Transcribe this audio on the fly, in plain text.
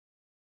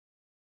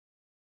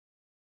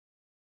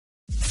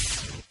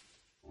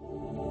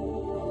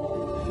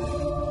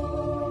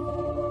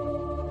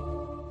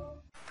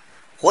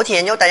活体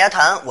研究大家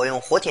谈，我用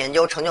活体研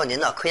究成就您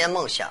的科研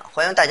梦想。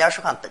欢迎大家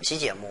收看本期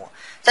节目。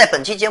在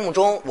本期节目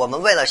中，我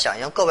们为了响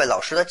应各位老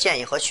师的建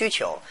议和需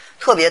求，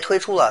特别推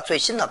出了最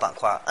新的板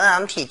块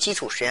NMT 基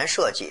础实验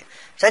设计。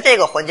在这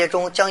个环节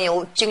中，将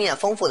由经验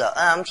丰富的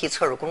NMT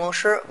测试工程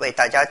师为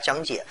大家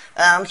讲解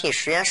NMT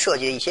实验设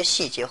计的一些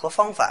细节和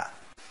方法。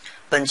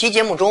本期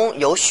节目中，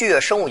由旭岳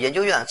生物研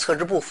究院测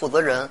试部负责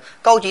人、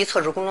高级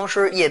测试工程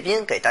师叶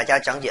斌给大家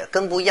讲解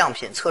根部样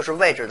品测试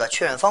位置的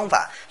确认方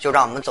法。就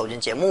让我们走进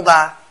节目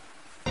吧。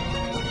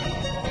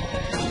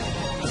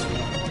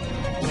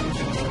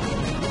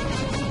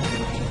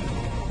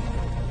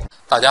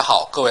大家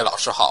好，各位老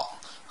师好，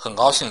很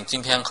高兴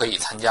今天可以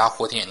参加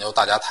活体研究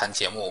大家谈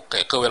节目，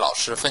给各位老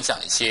师分享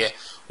一些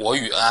我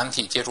与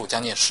NMT 接触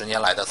将近10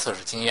年来的测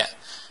试经验。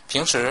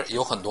平时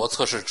有很多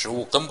测试植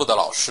物根部的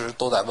老师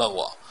都在问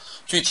我，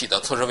具体的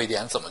测试位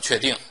点怎么确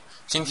定？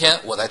今天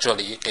我在这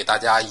里给大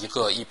家一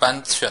个一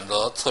般选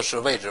择测试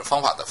位置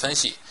方法的分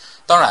析。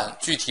当然，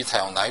具体采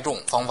用哪一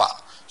种方法，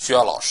需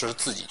要老师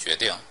自己决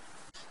定。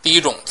第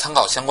一种，参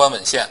考相关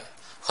文献。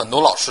很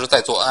多老师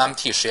在做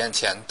NMT 实验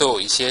前都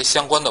有一些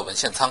相关的文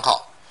献参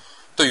考。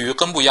对于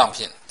根部样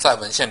品，在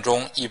文献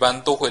中一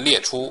般都会列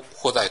出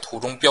或在图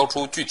中标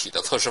出具体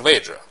的测试位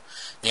置，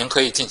您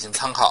可以进行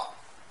参考。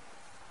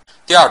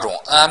第二种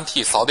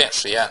NMT 扫点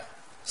实验。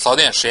扫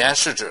点实验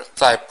是指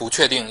在不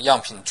确定样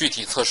品具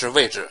体测试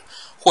位置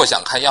或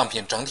想看样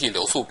品整体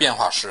流速变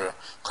化时，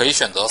可以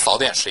选择扫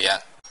点实验。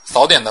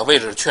扫点的位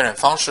置确认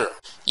方式：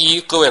一、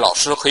各位老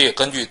师可以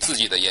根据自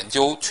己的研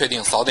究确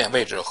定扫点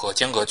位置和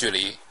间隔距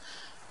离；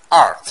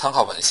二、参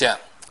考文献；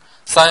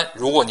三、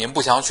如果您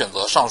不想选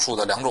择上述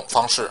的两种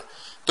方式，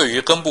对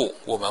于根部，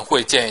我们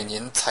会建议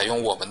您采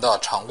用我们的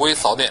常规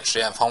扫点实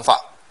验方法，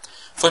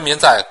分别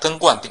在根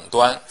冠顶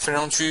端、分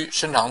生区、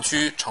伸长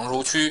区、成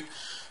熟区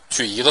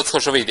取一个测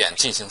试位点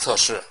进行测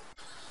试。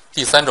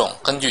第三种，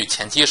根据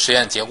前期实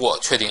验结果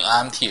确定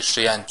NMT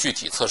实验具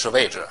体测试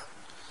位置。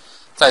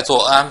在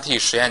做 NMT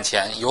实验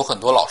前，有很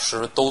多老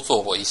师都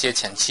做过一些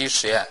前期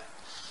实验，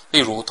例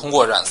如通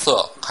过染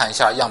色看一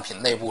下样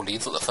品内部离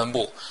子的分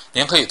布，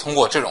您可以通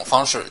过这种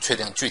方式确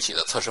定具体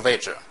的测试位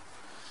置。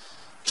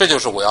这就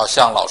是我要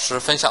向老师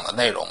分享的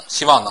内容，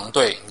希望能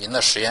对您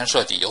的实验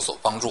设计有所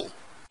帮助。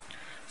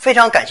非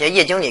常感谢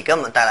叶经理给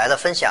我们带来的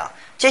分享，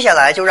接下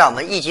来就让我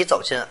们一起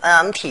走进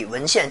NMT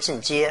文献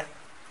进阶。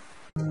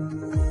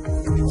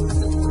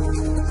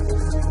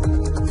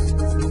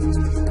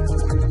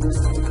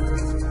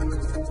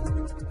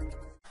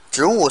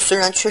植物虽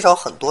然缺少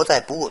很多在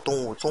哺乳动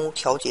物中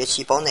调节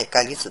细胞内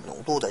钙离子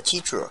浓度的机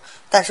制，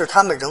但是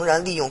它们仍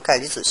然利用钙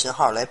离子信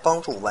号来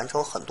帮助完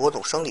成很多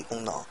种生理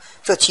功能，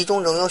这其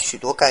中仍有许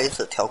多钙离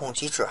子调控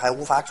机制还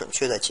无法准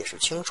确地解释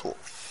清楚。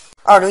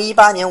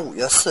2018年5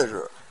月4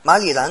日，马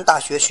里兰大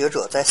学学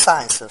者在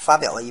Science 发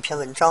表了一篇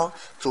文章，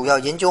主要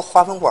研究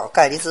花粉管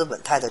钙离子稳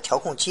态的调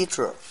控机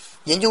制。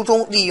研究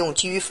中利用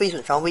基于非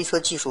损伤微测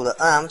技术的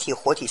NMT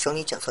活体生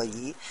理检测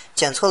仪，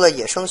检测了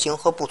野生型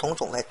和不同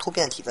种类突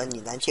变体的拟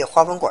南芥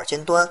花粉管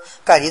尖端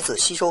钙离子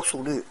吸收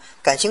速率。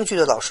感兴趣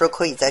的老师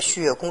可以在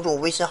旭岳公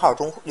众微信号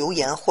中留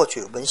言获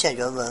取文献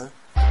原文。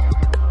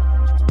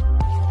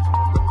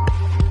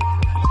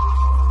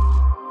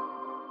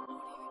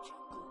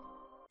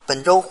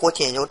本周活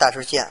体研究大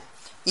事件：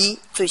一、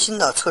最新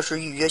的测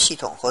试预约系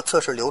统和测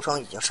试流程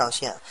已经上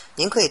线，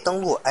您可以登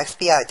录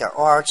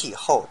xbi.org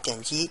后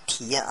点击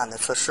体验案的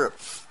测试。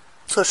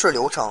测试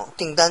流程、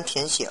订单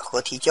填写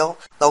和提交，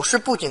老师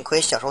不仅可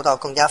以享受到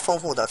更加丰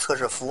富的测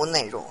试服务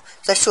内容，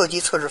在设计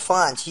测试方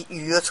案及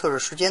预约测试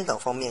时间等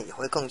方面也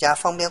会更加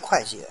方便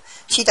快捷，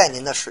期待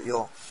您的使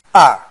用。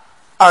二、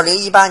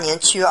2018年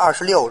7月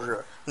26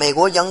日，美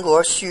国杨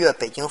格旭岳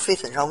北京非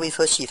损伤微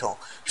测系统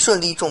顺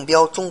利中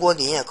标中国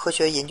林业科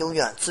学研究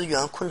院资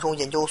源昆虫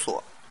研究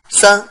所。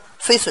三、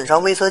非损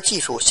伤微测技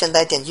术现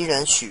代奠基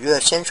人许岳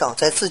先生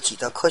在自己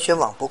的科学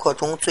网博客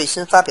中最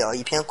新发表了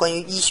一篇关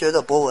于医学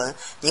的博文，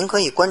您可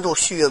以关注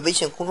旭岳微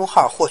信公众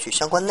号获取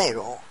相关内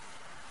容。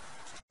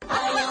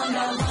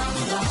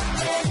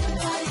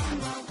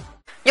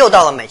又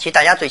到了每期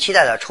大家最期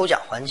待的抽奖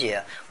环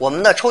节，我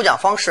们的抽奖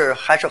方式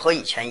还是和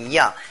以前一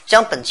样，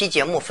将本期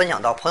节目分享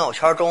到朋友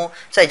圈中，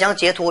再将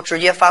截图直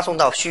接发送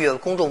到旭岳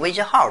公众微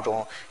信号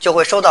中，就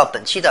会收到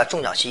本期的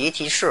中奖信息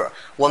提示。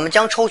我们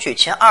将抽取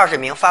前20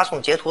名发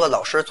送截图的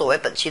老师作为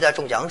本期的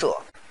中奖者。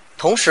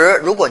同时，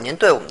如果您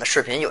对我们的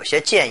视频有些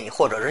建议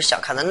或者是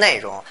想看的内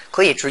容，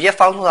可以直接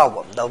发送到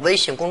我们的微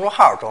信公众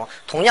号中，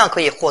同样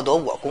可以获得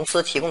我公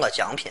司提供的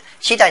奖品，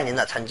期待您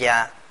的参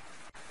加。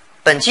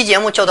本期节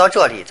目就到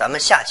这里，咱们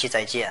下期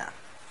再见。